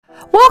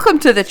Welcome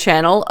to the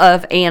channel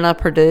of Anna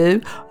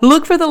Purdue.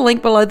 Look for the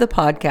link below the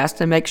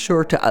podcast and make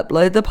sure to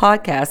upload the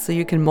podcast so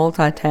you can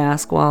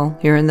multitask while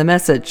hearing the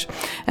message.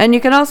 And you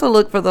can also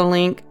look for the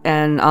link,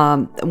 and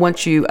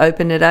once you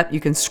open it up, you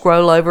can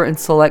scroll over and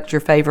select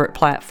your favorite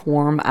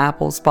platform,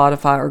 Apple,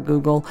 Spotify, or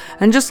Google,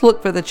 and just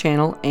look for the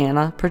channel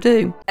Anna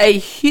Purdue. A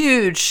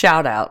huge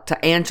shout out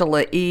to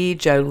Angela E.,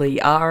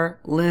 Jolie R.,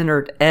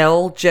 Leonard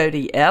L.,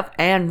 Jody F.,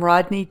 and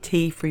Rodney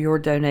T. for your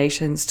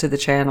donations to the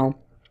channel.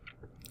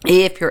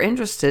 If you're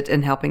interested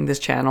in helping this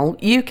channel,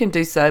 you can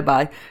do so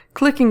by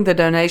clicking the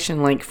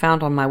donation link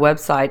found on my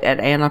website at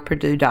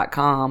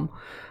annapurdue.com.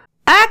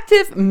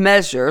 Active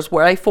measures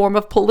were a form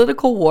of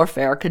political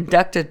warfare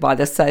conducted by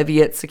the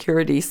Soviet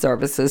security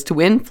services to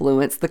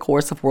influence the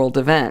course of world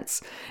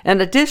events,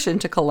 in addition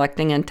to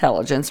collecting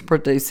intelligence and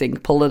producing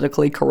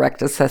politically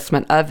correct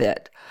assessment of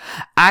it.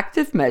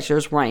 Active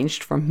measures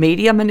ranged from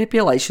media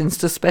manipulations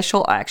to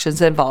special actions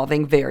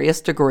involving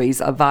various degrees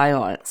of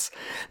violence.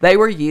 They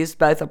were used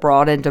both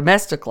abroad and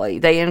domestically.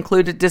 They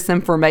included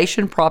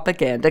disinformation,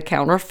 propaganda,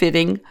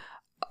 counterfeiting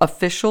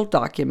official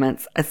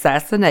documents,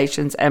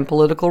 assassinations, and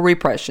political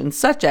repression,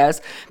 such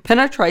as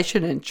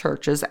penetration in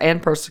churches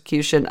and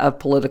persecution of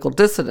political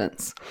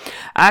dissidents.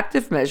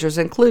 Active measures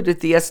included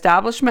the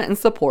establishment and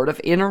support of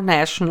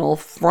international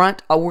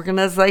front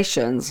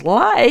organizations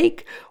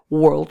like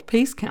World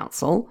Peace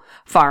Council,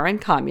 firing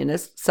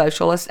communist,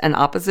 socialist, and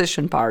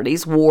opposition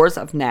parties, wars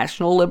of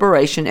national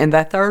liberation in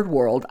the Third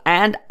World,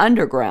 and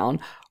underground,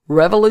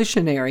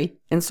 revolutionary,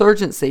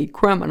 insurgency,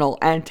 criminal,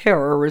 and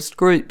terrorist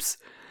groups.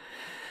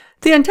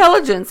 The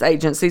intelligence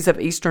agencies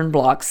of Eastern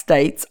Bloc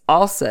states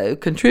also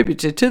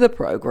contributed to the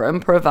program,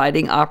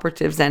 providing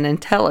operatives and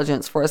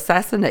intelligence for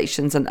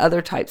assassinations and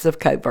other types of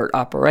covert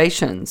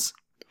operations.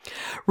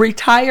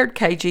 Retired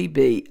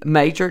KGB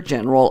Major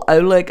General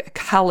Oleg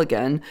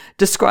Kalugin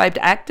described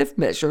active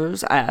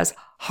measures as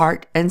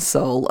heart and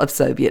soul of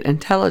Soviet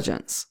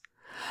intelligence.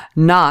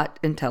 Not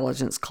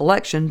intelligence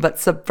collection, but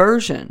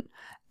subversion.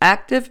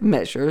 Active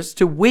measures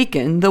to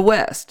weaken the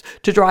West,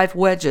 to drive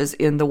wedges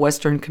in the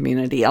Western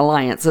community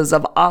alliances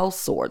of all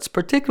sorts,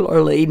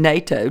 particularly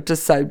NATO, to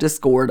sow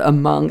discord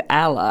among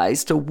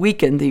allies, to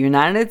weaken the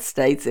United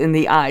States in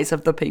the eyes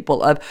of the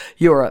people of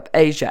Europe,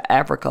 Asia,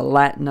 Africa,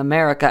 Latin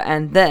America,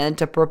 and then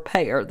to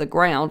prepare the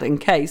ground in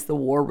case the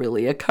war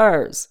really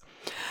occurs.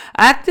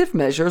 Active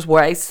measures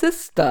were a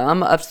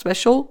system of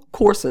special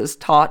courses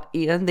taught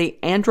in the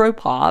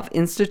Andropov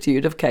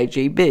Institute of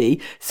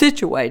KGB,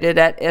 situated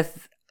at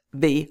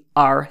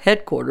SVR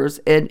headquarters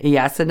in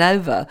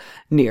Yasenova,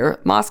 near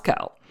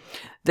Moscow.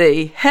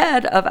 The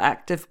head of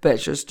Active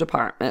Measures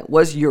Department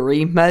was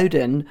Yuri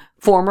Modin,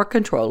 former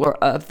controller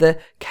of the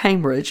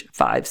Cambridge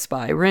 5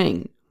 spy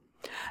ring.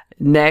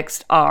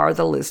 Next are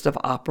the list of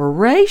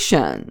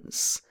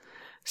operations.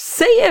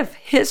 See if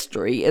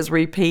history is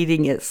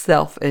repeating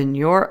itself in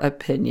your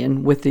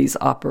opinion with these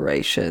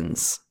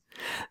operations.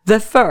 The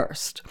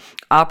first,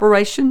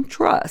 Operation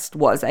Trust,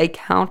 was a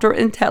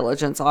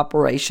counterintelligence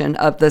operation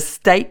of the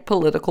State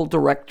Political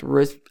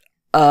Directorate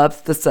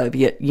of the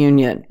Soviet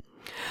Union.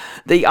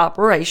 The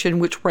operation,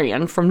 which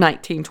ran from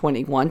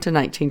 1921 to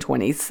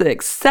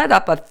 1926, set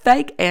up a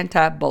fake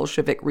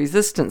anti-Bolshevik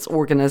resistance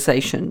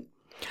organization,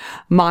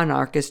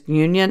 Monarchist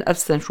Union of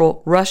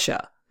Central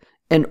Russia,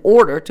 in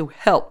order to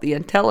help the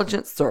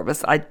intelligence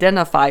service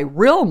identify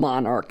real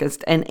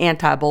monarchists and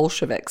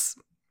anti-Bolsheviks.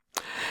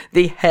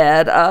 The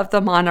head of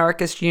the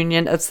Monarchist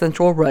Union of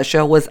Central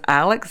Russia was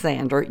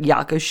Alexander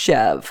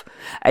Yakushev,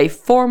 a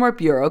former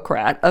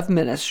bureaucrat of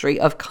Ministry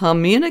of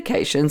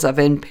Communications of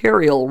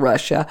Imperial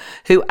Russia,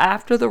 who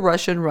after the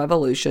Russian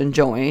Revolution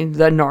joined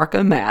the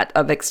Narcomat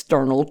of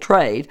External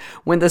Trade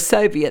when the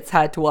Soviets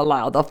had to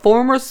allow the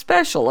former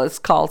specialists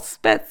called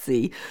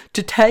Spetsy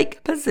to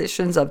take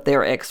positions of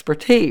their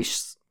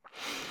expertise.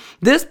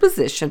 This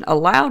position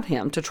allowed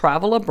him to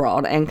travel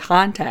abroad and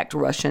contact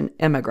Russian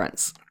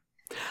immigrants.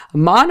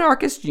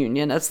 Monarchist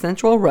Union of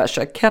Central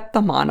Russia kept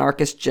the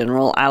monarchist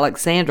general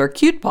Alexander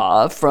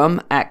Kutupov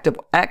from active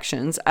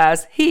actions,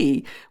 as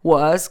he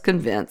was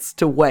convinced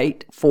to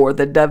wait for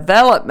the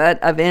development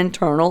of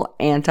internal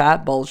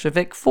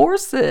anti-Bolshevik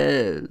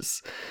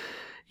forces.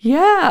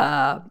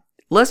 Yeah,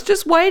 let's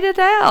just wait it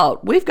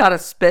out. We've got a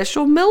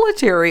special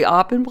military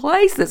op in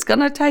place that's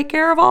going to take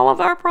care of all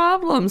of our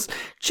problems.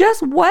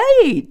 Just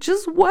wait,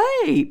 just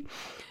wait.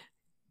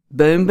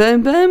 Boom,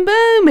 boom, boom,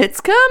 boom,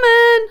 it's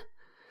coming.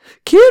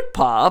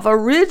 Kutupov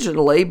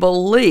originally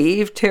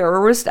believed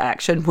terrorist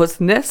action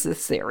was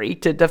necessary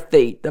to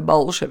defeat the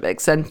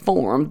Bolsheviks and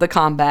formed the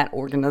Combat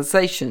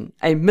Organization,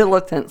 a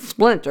militant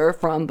splinter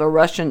from the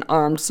Russian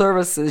Armed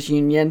Services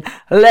Union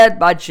led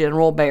by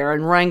General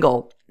Baron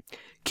Wrangel.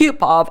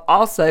 Kutupov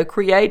also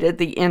created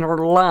the Inner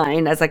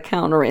Line as a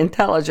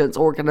counterintelligence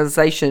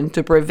organization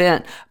to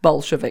prevent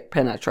Bolshevik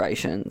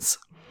penetrations.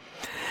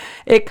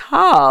 It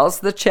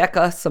caused the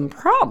Cheka some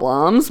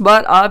problems,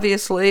 but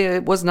obviously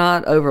it was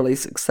not overly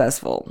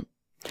successful.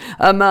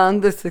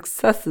 Among the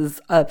successes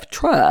of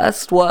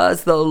Trust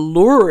was the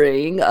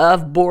luring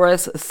of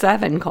Boris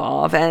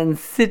Savinkov and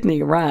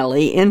Sidney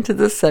Riley into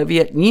the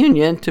Soviet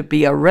Union to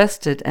be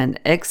arrested and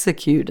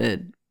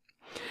executed.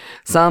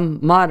 Some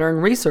modern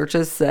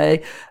researchers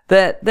say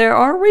that there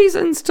are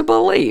reasons to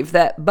believe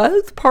that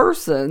both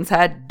persons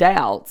had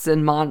doubts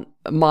in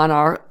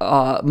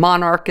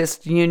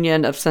monarchist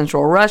Union of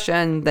Central Russia,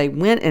 and they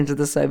went into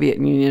the Soviet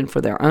Union for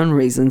their own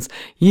reasons,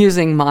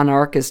 using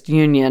monarchist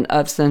Union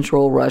of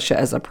Central Russia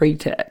as a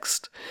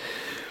pretext.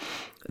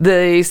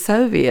 The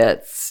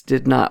Soviets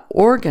did not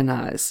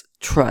organize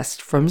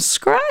Trust from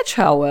scratch,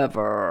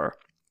 however.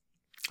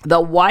 The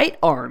White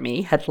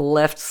Army had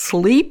left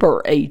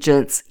sleeper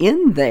agents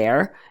in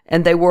there,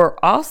 and they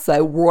were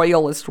also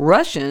royalist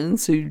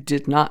Russians who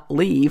did not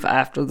leave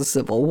after the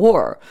Civil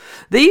War.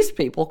 These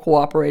people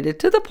cooperated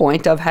to the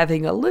point of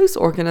having a loose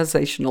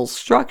organizational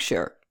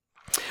structure.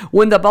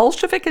 When the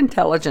Bolshevik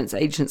intelligence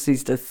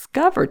agencies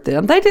discovered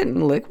them, they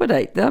didn't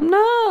liquidate them,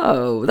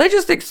 no. They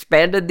just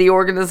expanded the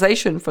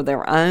organization for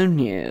their own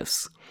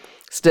use.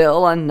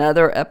 Still,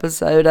 another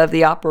episode of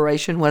the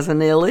operation was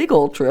an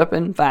illegal trip,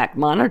 in fact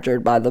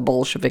monitored by the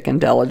Bolshevik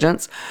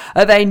intelligence,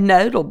 of a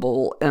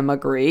notable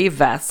emigre,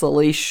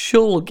 Vasily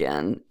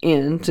Shulgin,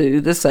 into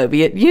the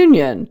Soviet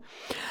Union.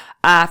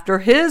 After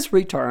his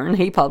return,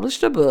 he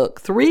published a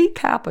book, Three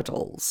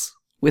Capitals,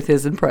 with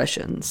his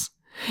impressions.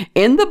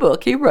 In the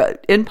book, he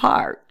wrote, in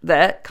part,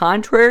 that,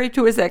 contrary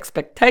to his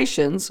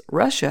expectations,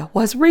 Russia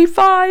was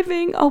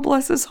reviving. Oh,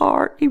 bless his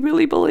heart, he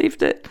really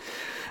believed it.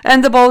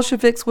 And the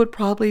Bolsheviks would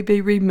probably be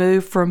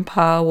removed from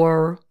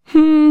power.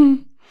 We're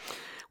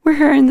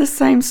hearing the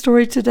same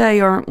story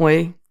today, aren't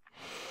we?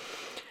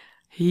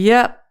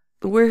 Yep,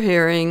 we're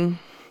hearing.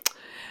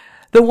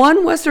 The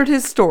one Western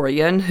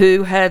historian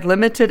who had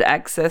limited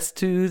access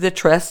to the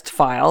Trust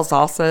files,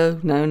 also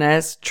known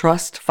as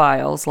Trust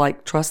files,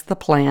 like Trust the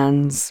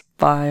Plans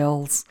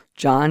files,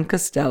 John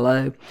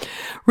Costello,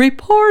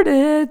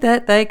 reported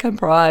that they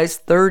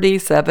comprised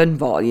 37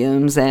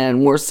 volumes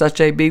and were such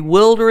a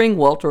bewildering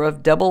welter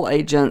of double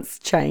agents,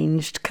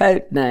 changed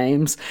code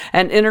names,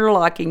 and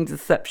interlocking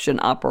deception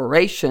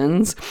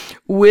operations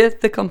with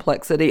the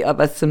complexity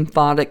of a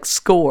symphonic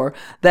score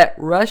that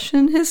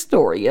Russian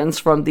historians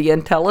from the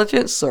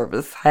intelligence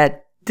service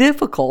had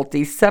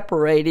difficulty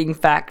separating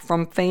fact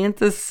from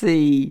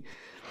fantasy.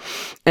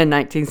 In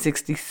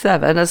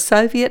 1967, a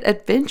Soviet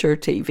adventure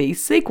TV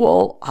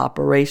sequel,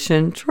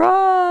 Operation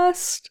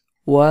Trust,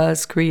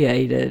 was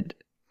created.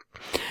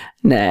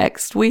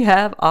 Next, we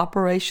have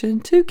Operation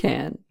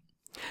Toucan.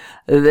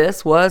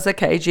 This was a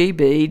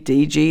KGB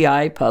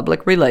DGI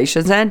public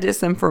relations and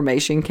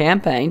disinformation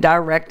campaign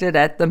directed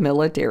at the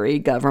military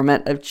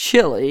government of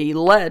Chile,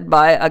 led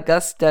by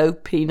Augusto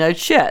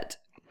Pinochet.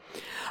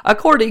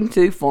 According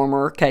to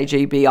former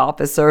KGB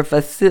officer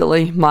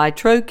Vasily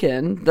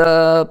Mitrokhin,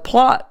 the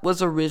plot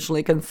was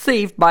originally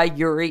conceived by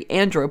Yuri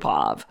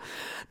Andropov.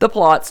 The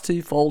plot's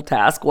twofold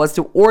task was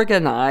to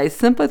organize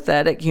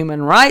sympathetic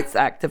human rights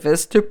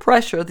activists to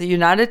pressure the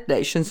United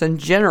Nations and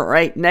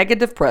generate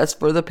negative press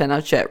for the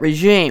Pinochet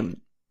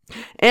regime.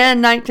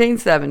 In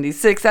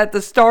 1976, at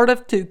the start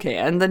of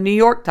Toucan, the New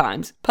York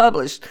Times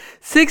published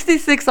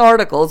 66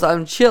 articles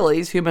on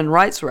Chile's human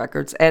rights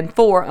records and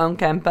 4 on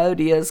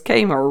Cambodia's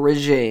Khmer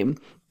regime,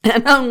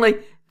 and only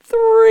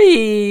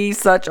 3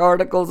 such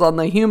articles on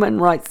the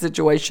human rights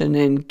situation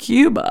in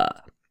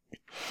Cuba.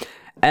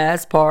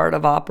 As part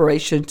of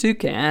Operation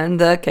Toucan,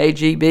 the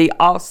KGB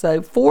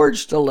also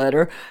forged a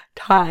letter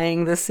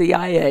tying the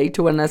CIA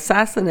to an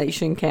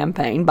assassination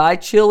campaign by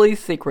Chile's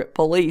secret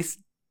police,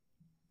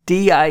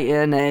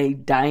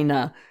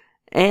 DINA,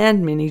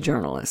 and many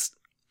journalists.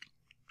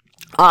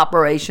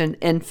 Operation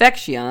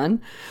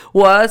Infection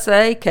was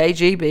a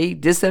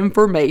KGB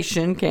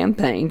disinformation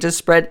campaign to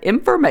spread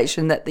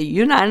information that the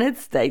United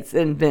States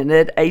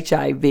invented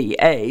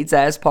HIV/AIDS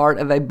as part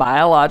of a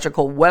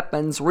biological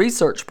weapons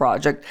research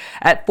project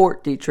at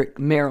Fort Detrick,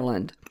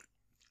 Maryland.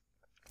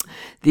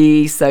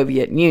 The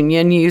Soviet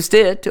Union used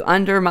it to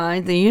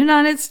undermine the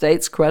United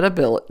States'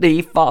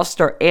 credibility,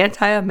 foster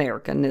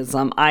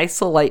anti-Americanism,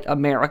 isolate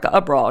America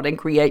abroad, and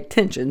create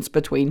tensions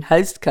between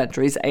host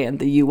countries and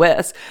the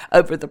U.S.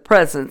 over the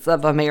presence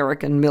of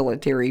American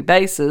military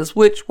bases,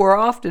 which were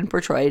often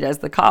portrayed as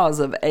the cause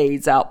of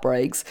AIDS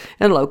outbreaks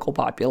in local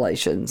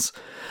populations.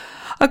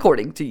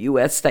 According to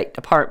U.S. State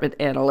Department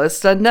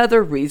analysts,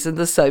 another reason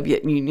the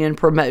Soviet Union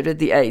promoted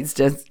the AIDS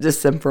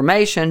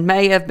disinformation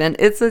may have been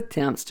its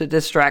attempts to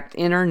distract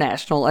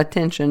international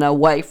attention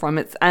away from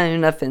its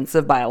own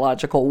offensive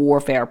biological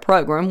warfare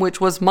program, which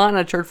was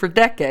monitored for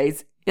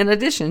decades. In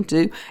addition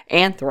to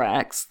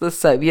anthrax, the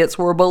Soviets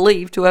were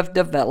believed to have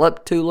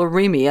developed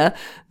tularemia,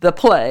 the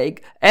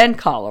plague, and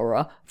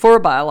cholera for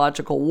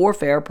biological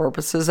warfare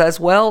purposes, as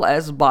well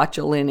as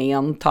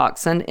botulinum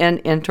toxin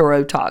and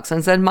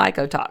enterotoxins and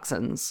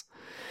mycotoxins.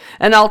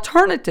 An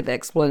alternative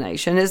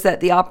explanation is that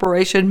the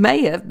operation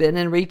may have been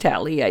in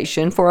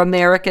retaliation for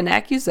American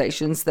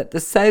accusations that the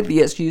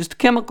Soviets used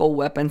chemical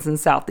weapons in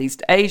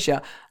Southeast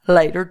Asia,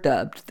 later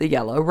dubbed the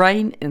Yellow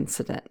Rain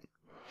Incident.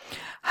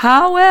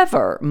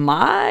 However,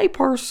 my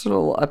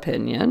personal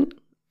opinion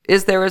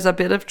is there is a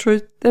bit of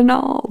truth in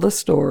all the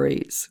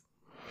stories.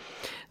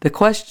 The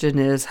question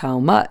is how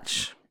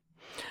much.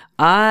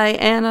 I,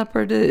 Anna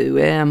Purdue,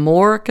 am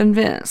more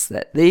convinced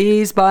that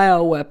these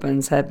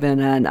bioweapons have been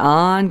an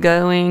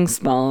ongoing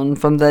spawn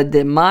from the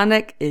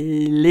demonic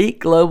elite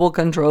global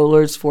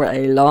controllers for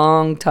a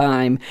long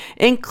time,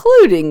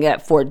 including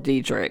at Fort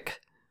Detrick.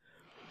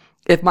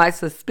 If my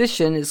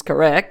suspicion is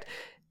correct,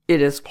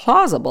 it is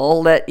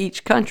plausible that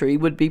each country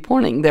would be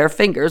pointing their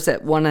fingers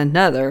at one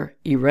another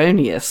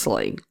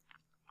erroneously.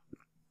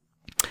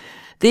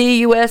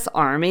 The U.S.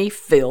 Army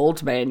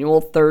Field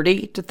Manual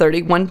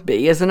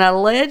 30-31B is an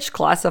alleged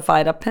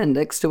classified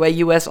appendix to a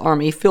U.S.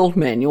 Army Field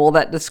Manual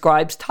that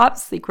describes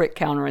top-secret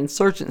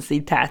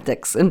counterinsurgency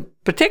tactics. In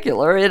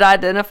particular, it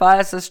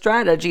identifies a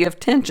strategy of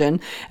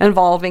tension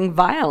involving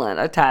violent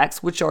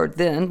attacks, which are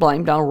then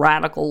blamed on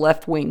radical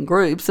left-wing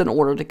groups in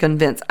order to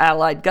convince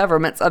allied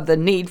governments of the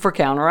need for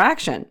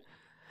counteraction.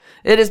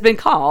 It has been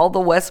called the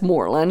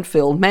Westmoreland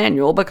Field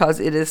Manual because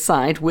it is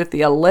signed with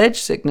the alleged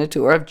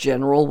signature of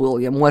General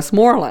William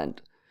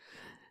Westmoreland.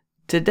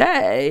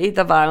 Today,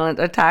 the violent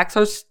attacks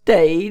are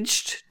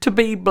staged to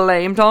be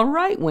blamed on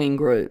right-wing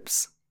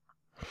groups.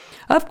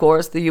 Of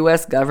course, the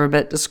U.S.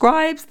 government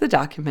describes the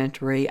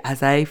documentary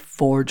as a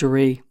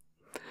forgery.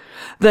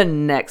 The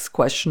next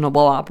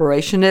questionable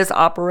operation is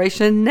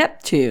Operation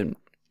Neptune.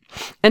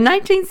 In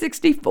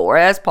 1964,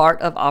 as part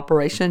of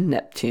Operation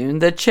Neptune,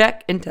 the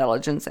Czech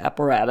intelligence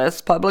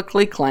apparatus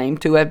publicly claimed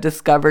to have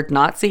discovered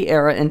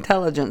Nazi-era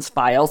intelligence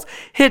files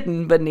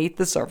hidden beneath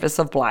the surface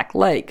of Black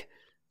Lake.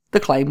 The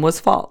claim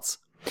was false.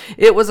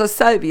 It was a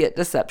Soviet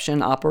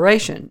deception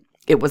operation.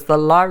 It was the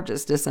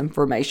largest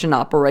disinformation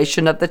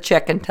operation of the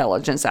Czech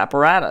intelligence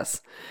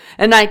apparatus.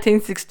 In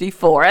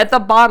 1964, at the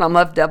bottom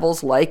of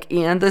Devil's Lake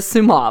in the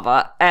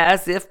Šumava,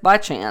 as if by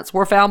chance,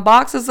 were found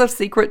boxes of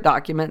secret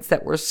documents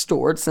that were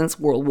stored since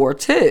World War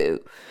II.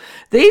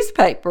 These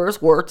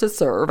papers were to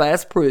serve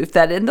as proof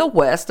that in the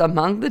West,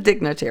 among the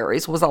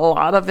dignitaries, was a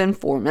lot of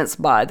informants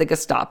by the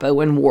Gestapo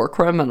and war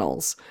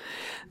criminals.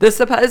 The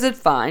supposed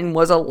find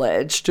was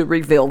alleged to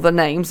reveal the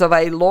names of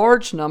a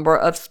large number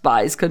of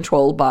spies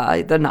controlled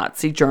by the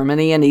Nazi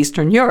Germany and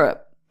Eastern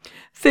Europe.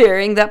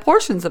 Fearing that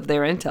portions of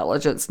their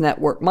intelligence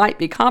network might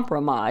be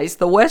compromised,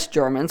 the West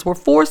Germans were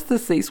forced to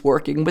cease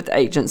working with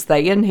agents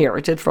they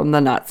inherited from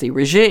the Nazi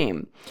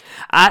regime.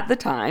 At the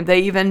time,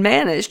 they even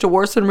managed to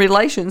worsen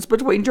relations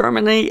between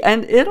Germany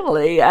and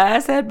Italy,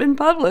 as had been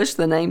published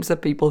the names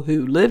of people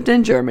who lived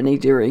in Germany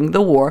during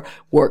the war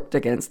worked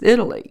against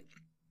Italy.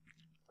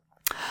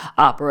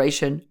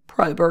 Operation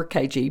Prober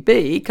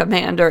KGB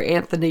Commander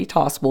Anthony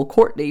Toswell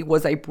Courtney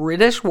was a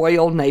British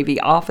Royal Navy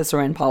officer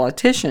and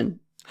politician.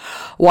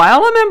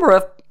 While a member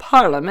of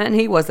Parliament,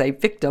 he was a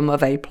victim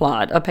of a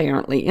plot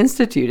apparently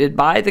instituted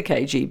by the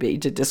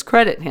KGB to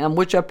discredit him,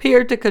 which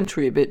appeared to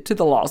contribute to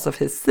the loss of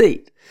his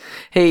seat.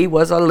 He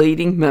was a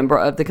leading member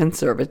of the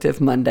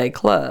conservative Monday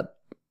Club.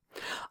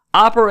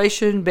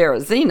 Operation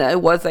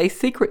Berezino was a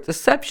secret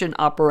deception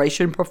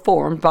operation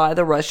performed by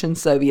the Russian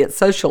Soviet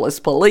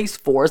Socialist Police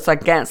Force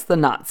against the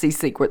Nazi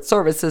secret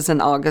services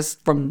in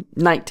August from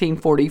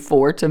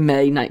 1944 to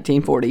May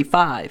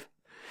 1945.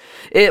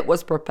 It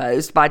was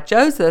proposed by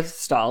Joseph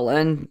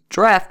Stalin,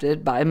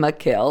 drafted by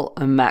Mikhail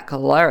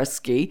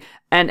Maklarsky,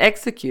 and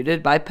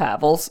executed by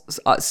Pavel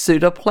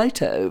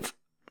Sudoplatov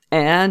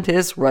and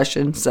his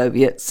Russian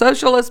Soviet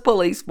Socialist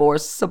Police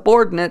Force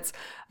subordinates,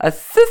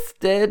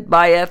 assisted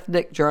by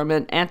ethnic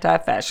German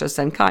anti-fascists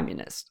and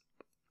communists.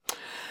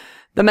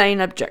 The main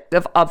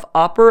objective of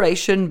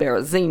Operation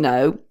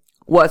Berezino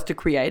was to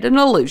create an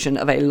illusion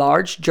of a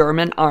large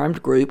German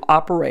armed group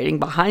operating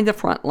behind the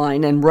front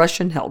line in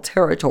Russian-held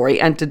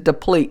territory and to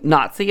deplete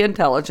Nazi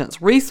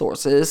intelligence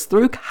resources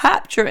through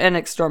capture and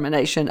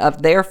extermination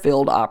of their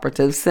field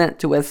operatives sent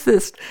to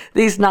assist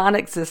these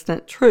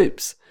non-existent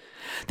troops.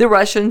 The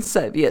Russian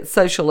Soviet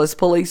Socialist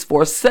Police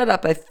Force set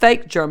up a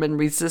fake German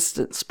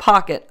resistance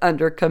pocket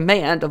under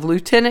command of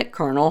Lieutenant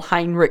Colonel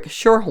Heinrich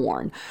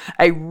Schürhorn,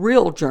 a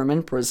real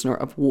German prisoner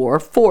of war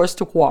forced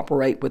to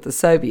cooperate with the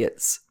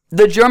Soviets.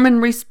 The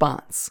German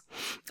response.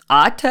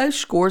 Otto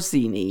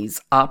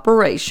Skorzny's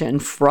Operation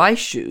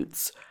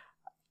Freischütz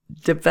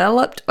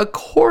developed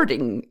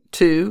according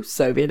to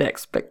Soviet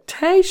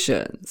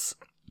expectations.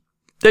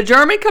 The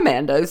German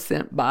commandos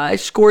sent by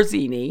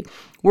Skorzny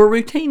were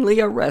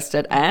routinely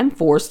arrested and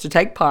forced to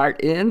take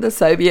part in the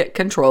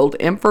Soviet-controlled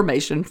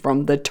information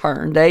from the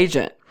turned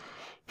agent.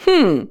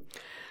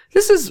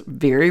 This is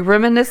very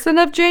reminiscent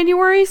of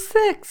January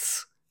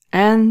 6th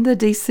and the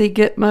DC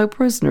Gitmo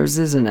prisoners,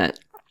 isn't it?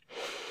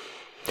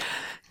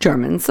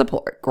 German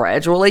support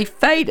gradually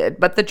faded,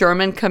 but the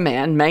German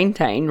command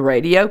maintained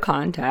radio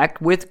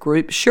contact with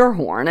Group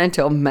Schürhorn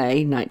until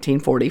May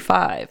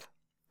 1945.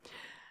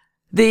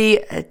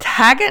 The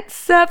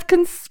Tagantsev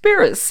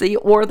Conspiracy,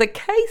 or the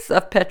Case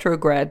of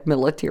Petrograd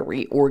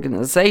Military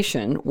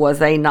Organization,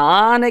 was a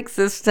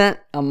non-existent,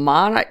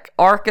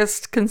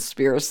 monarchist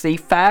conspiracy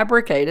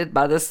fabricated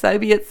by the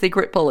Soviet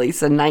secret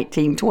police in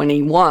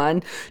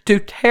 1921 to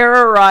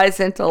terrorize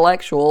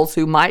intellectuals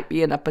who might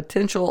be in a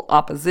potential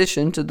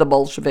opposition to the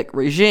Bolshevik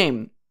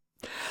regime.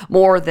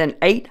 More than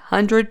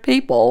 800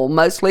 people,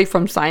 mostly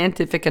from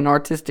scientific and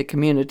artistic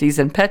communities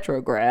in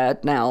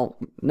Petrograd, now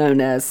known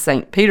as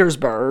St.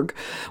 Petersburg,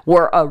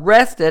 were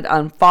arrested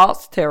on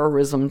false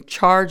terrorism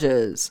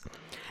charges.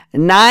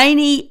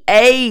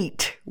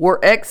 98 were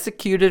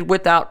executed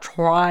without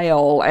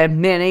trial,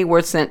 and many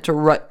were sent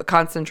to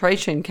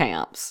concentration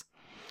camps,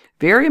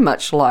 very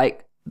much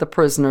like the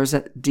prisoners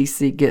at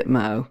DC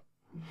Gitmo.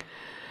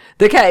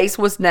 The case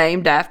was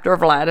named after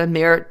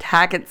Vladimir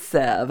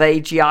Tagantsev,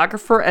 a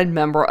geographer and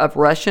member of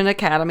Russian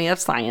Academy of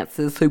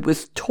Sciences who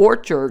was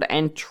tortured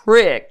and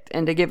tricked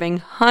into giving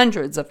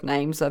hundreds of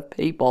names of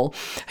people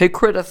who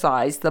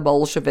criticized the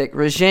Bolshevik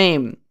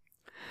regime.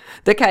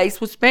 The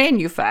case was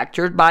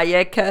manufactured by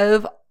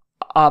Yakov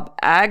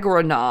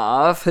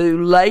Agronov,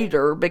 who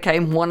later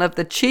became one of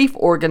the chief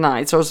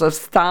organizers of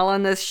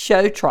Stalinist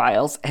show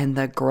trials and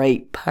the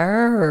Great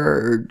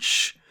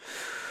Purge.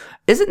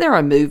 Isn't there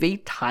a movie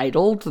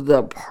titled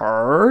The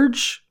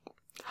Purge?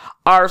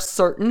 Are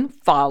certain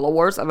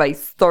followers of a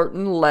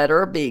certain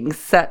letter being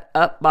set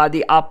up by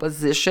the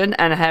opposition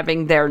and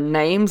having their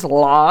names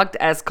logged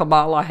as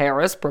Kamala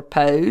Harris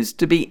proposed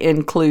to be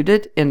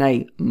included in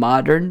a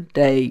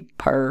modern-day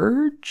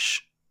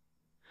purge?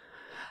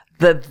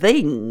 The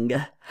Thing,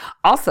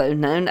 also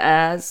known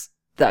as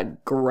the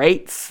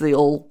Great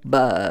Seal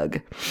Bug,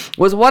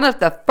 was one of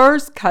the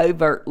first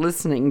covert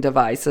listening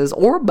devices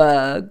or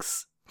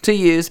bugs to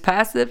use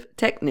passive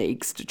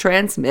techniques to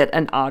transmit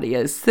an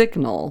audio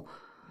signal,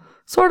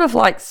 sort of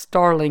like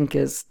Starlink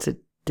is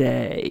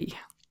today.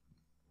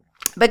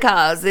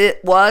 Because it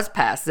was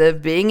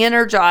passive, being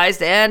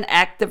energized and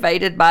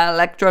activated by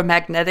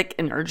electromagnetic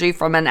energy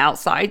from an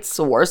outside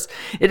source,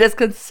 it is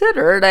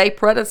considered a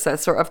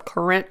predecessor of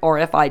current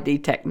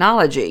RFID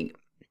technology.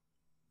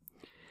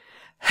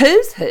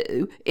 Who's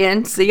Who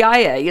in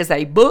CIA is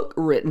a book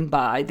written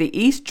by the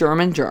East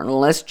German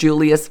journalist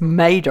Julius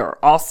Mader,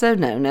 also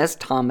known as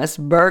Thomas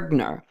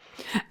Bergner,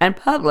 and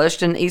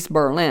published in East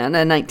Berlin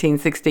in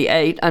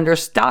 1968 under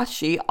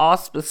Stasi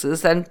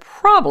auspices and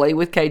probably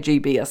with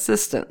KGB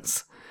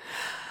assistance.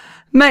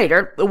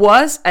 Mader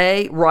was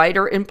a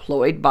writer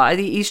employed by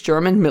the East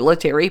German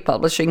military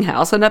publishing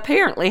house and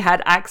apparently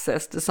had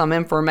access to some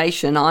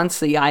information on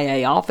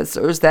CIA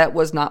officers that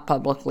was not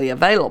publicly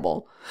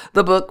available.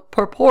 The book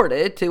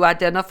purported to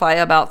identify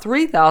about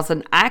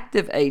 3,000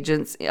 active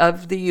agents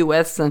of the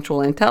U.S. Central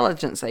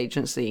Intelligence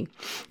Agency.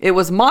 It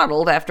was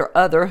modeled after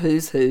other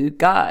Who's Who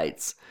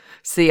guides.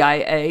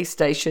 CIA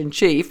Station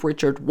Chief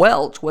Richard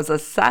Welch was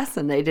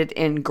assassinated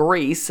in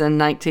Greece in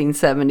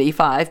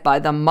 1975 by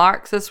the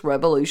Marxist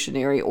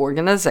Revolutionary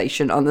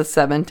Organization on the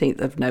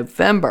 17th of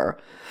November.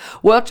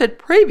 Welch had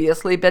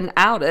previously been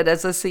outed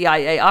as a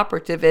CIA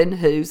operative in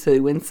Who's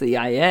Who in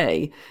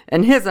CIA,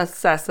 and his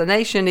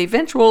assassination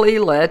eventually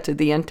led to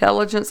the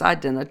Intelligence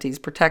Identities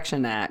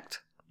Protection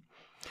Act.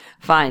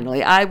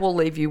 Finally, I will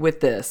leave you with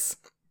this.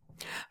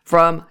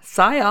 From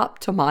PSYOP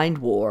to Mind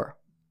War.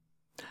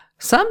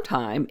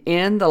 Sometime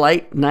in the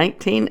late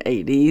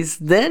 1980s,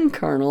 then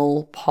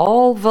Colonel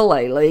Paul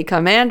Vallely,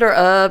 commander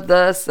of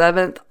the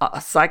 7th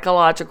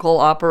Psychological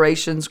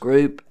Operations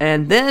Group,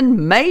 and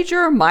then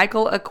Major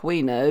Michael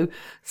Aquino,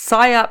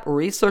 PSYOP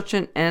research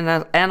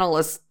and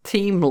analyst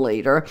team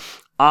leader,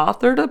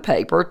 authored a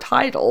paper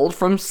titled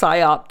From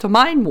PSYOP to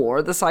Mind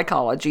War, The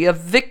Psychology of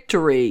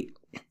Victory,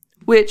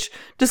 which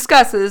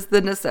discusses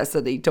the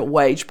necessity to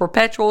wage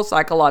perpetual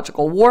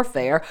psychological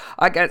warfare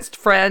against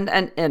friend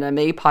and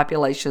enemy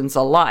populations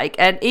alike,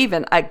 and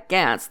even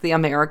against the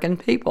American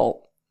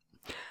people.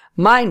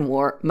 Mind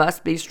war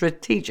must be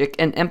strategic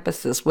in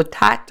emphasis, with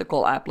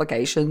tactical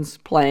applications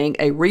playing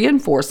a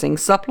reinforcing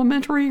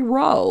supplementary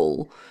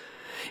role.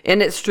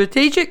 In its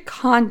strategic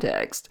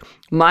context,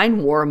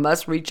 mind war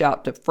must reach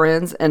out to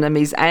friends,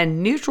 enemies,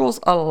 and neutrals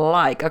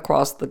alike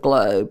across the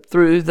globe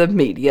through the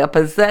media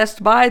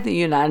possessed by the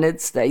United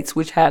States,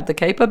 which have the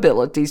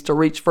capabilities to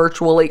reach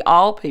virtually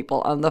all people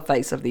on the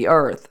face of the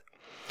earth.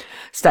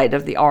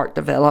 State-of-the-art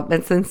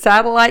developments in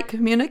satellite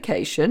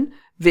communication,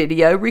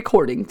 video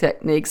recording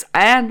techniques,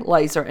 and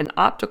laser and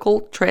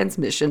optical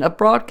transmission of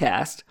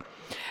broadcast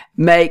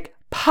make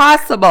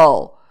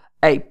possible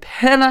a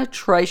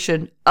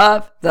penetration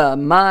of the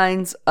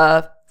minds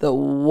of the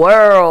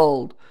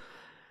world,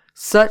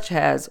 such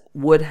as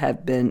would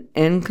have been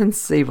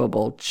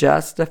inconceivable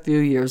just a few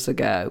years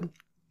ago.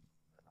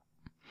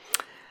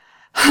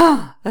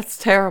 That's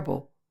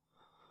terrible.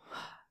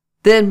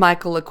 Then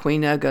Michael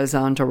Aquino goes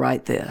on to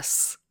write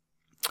this.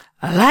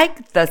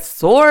 Like the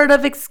sword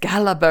of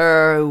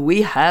Excalibur,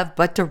 we have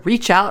but to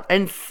reach out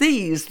and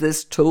seize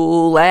this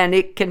tool, and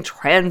it can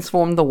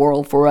transform the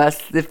world for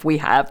us if we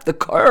have the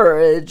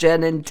courage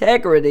and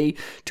integrity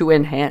to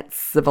enhance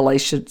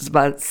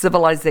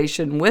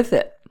civilization with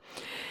it.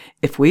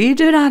 If we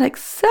do not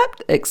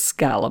accept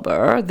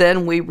Excalibur,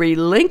 then we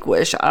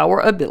relinquish our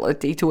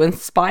ability to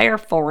inspire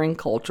foreign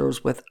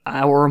cultures with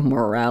our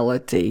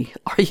morality.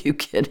 Are you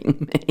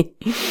kidding me?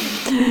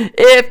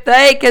 If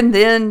they can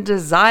then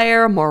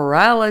desire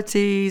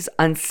moralities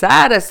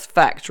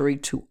unsatisfactory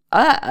to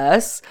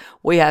us,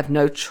 we have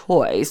no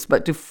choice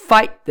but to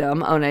fight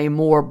them on a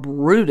more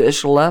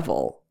brutish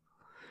level.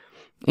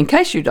 In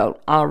case you don't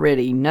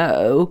already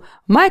know,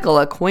 Michael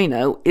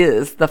Aquino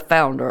is the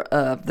founder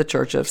of the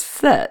Church of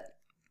Set.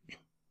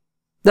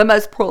 The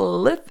most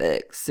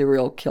prolific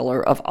serial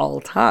killer of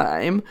all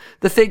time,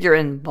 the figure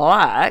in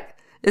black,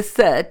 is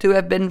said to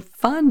have been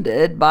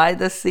funded by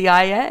the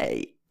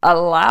CIA,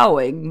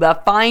 allowing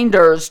the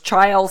Finders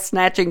child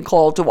snatching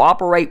cult to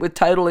operate with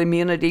total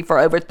immunity for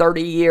over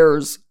 30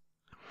 years.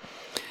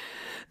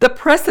 The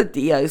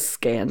Presidio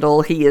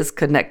scandal he is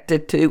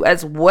connected to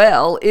as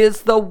well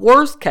is the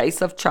worst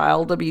case of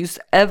child abuse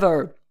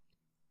ever.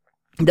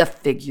 The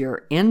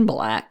figure in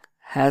black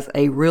has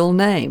a real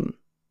name.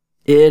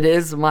 It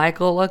is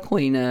Michael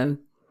Aquino.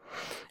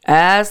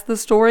 As the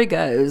story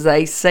goes,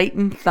 a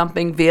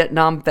Satan-thumping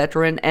Vietnam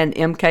veteran and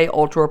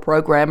MK-Ultra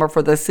programmer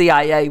for the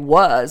CIA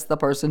was the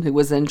person who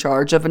was in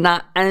charge of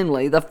not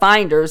only the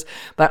Finders,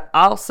 but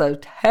also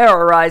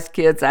terrorized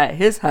kids at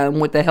his home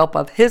with the help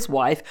of his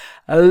wife,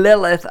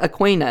 Lilith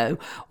Aquino,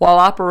 while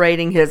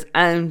operating his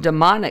own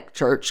demonic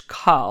church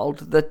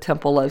called the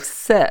Temple of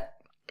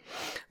Set.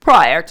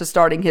 Prior to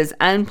starting his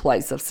own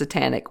place of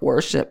satanic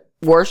worship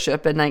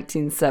in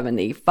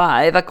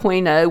 1975,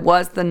 Aquino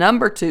was the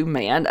number 2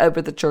 man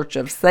over the Church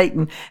of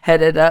Satan,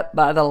 headed up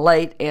by the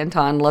late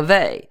Anton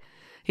LaVey.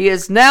 He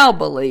is now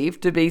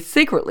believed to be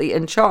secretly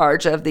in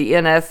charge of the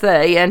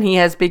NSA, and he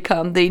has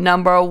become the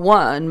number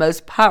 1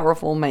 most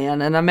powerful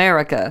man in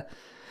America.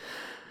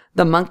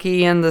 The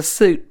monkey in the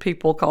suit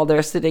people call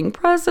their sitting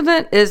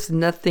president is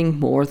nothing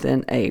more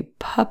than a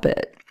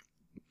puppet.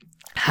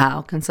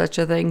 How can such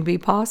a thing be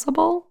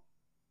possible?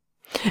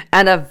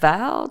 An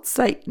avowed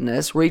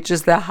Satanist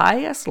reaches the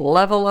highest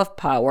level of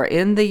power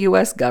in the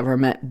U.S.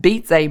 government,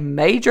 beats a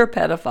major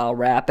pedophile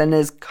rap, and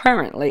is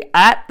currently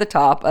at the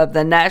top of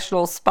the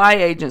National Spy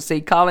Agency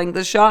calling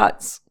the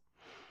shots.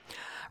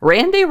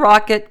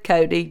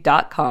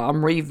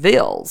 RandyRocketCody.com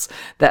reveals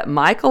that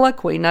Michael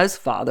Aquino's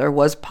father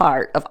was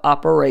part of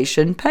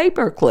Operation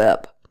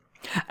Paperclip,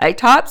 a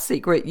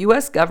top-secret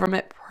U.S.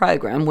 government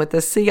program with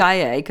the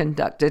CIA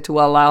conducted to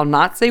allow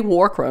Nazi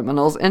war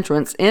criminals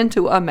entrance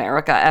into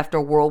America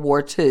after World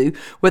War II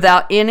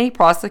without any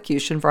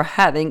prosecution for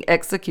having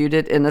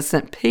executed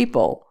innocent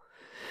people.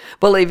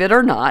 Believe it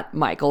or not,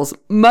 Michael's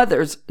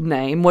mother's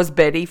name was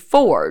Betty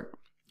Ford,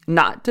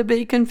 not to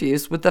be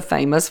confused with the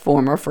famous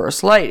former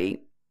First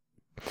Lady.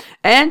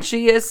 And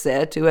she is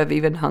said to have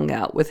even hung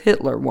out with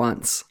Hitler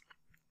once.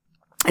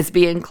 It's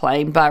being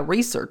claimed by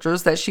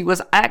researchers that she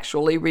was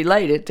actually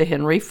related to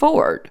Henry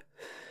Ford.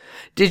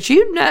 Did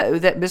you know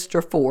that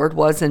Mr. Ford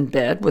was in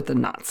bed with the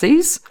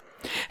Nazis?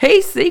 He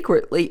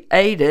secretly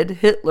aided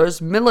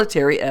Hitler's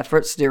military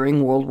efforts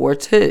during World War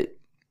II.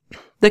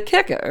 The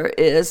kicker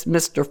is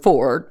Mr.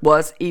 Ford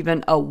was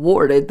even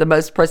awarded the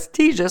most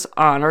prestigious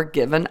honor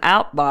given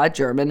out by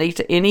Germany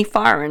to any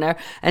foreigner,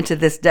 and to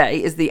this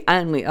day is the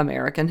only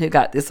American who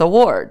got this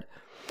award.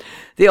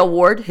 The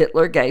award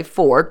Hitler gave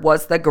Ford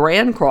was the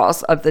Grand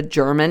Cross of the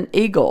German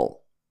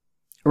Eagle.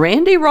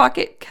 Randy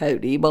Rocket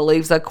Cody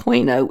believes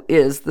Aquino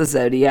is the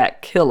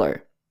Zodiac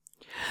Killer.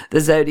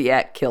 The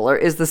Zodiac Killer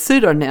is the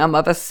pseudonym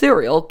of a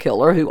serial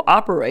killer who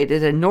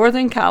operated in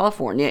Northern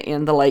California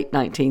in the late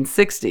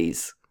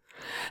 1960s.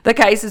 The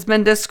case has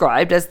been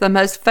described as the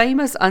most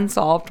famous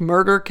unsolved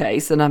murder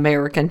case in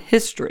American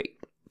history.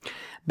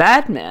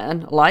 Bad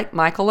men, like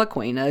Michael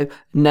Aquino,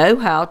 know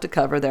how to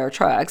cover their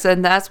tracks,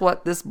 and that's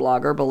what this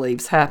blogger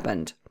believes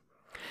happened.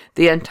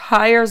 The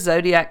entire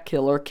Zodiac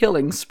Killer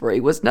killing spree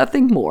was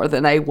nothing more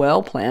than a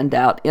well-planned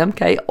out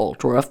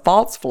MK-Ultra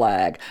false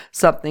flag,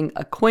 something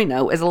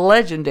Aquino is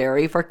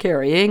legendary for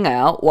carrying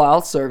out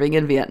while serving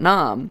in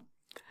Vietnam.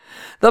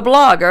 The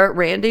blogger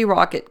Randy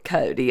Rocket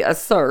Cody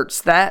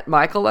asserts that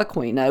Michael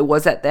Aquino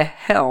was at the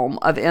helm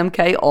of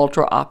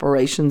MK-Ultra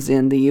operations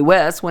in the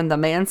U.S. when the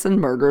Manson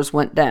murders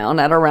went down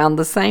at around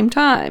the same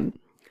time.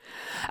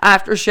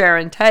 After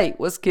Sharon Tate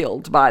was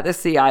killed by the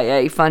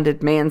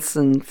CIA-funded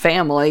Manson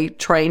family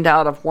trained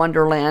out of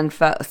Wonderland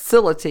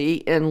facility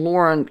in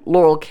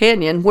Laurel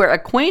Canyon, where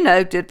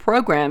Aquino did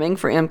programming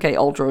for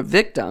MK-Ultra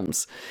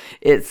victims.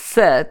 It's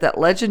said that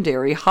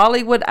legendary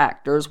Hollywood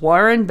actors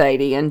Warren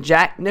Beatty and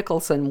Jack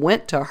Nicholson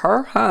went to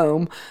her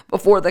home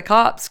before the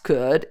cops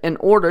could in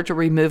order to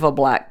remove a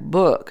black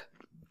book.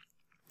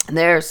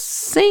 There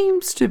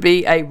seems to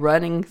be a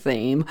running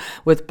theme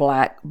with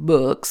black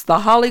books, the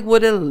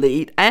Hollywood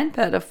elite, and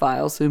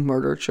pedophiles who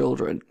murder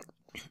children.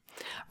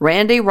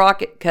 Randy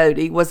Rocket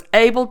Cody was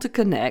able to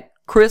connect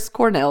Chris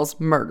Cornell's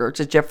murder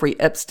to Jeffrey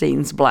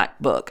Epstein's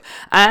Black Book,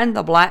 and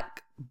the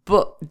Black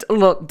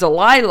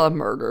Delilah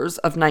murders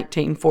of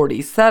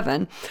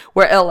 1947,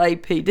 where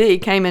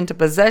LAPD came into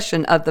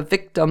possession of the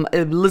victim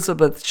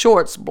Elizabeth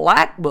Short's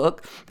black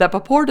book that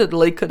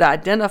purportedly could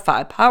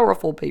identify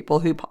powerful people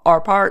who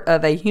are part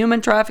of a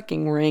human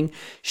trafficking ring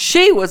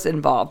she was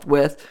involved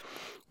with,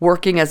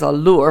 working as a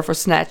lure for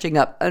snatching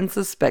up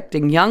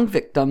unsuspecting young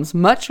victims,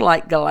 much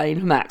like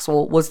Ghislaine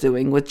Maxwell was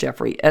doing with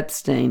Jeffrey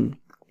Epstein.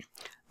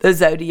 The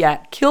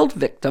Zodiac killed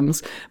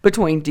victims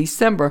between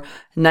December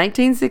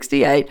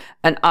 1968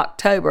 and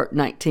October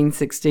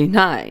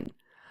 1969.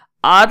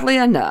 Oddly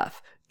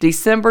enough,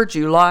 December,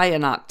 July,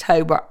 and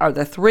October are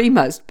the 3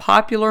 most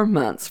popular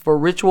months for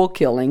ritual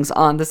killings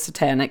on the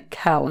Satanic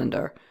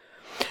calendar.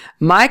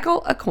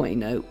 Michael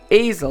Aquino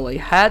easily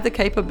had the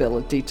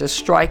capability to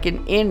strike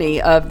in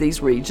any of these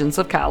regions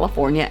of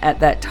California at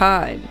that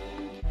time.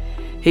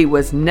 He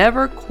was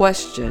never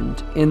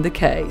questioned in the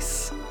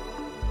case,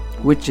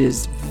 which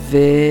is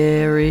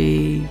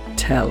very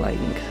telling.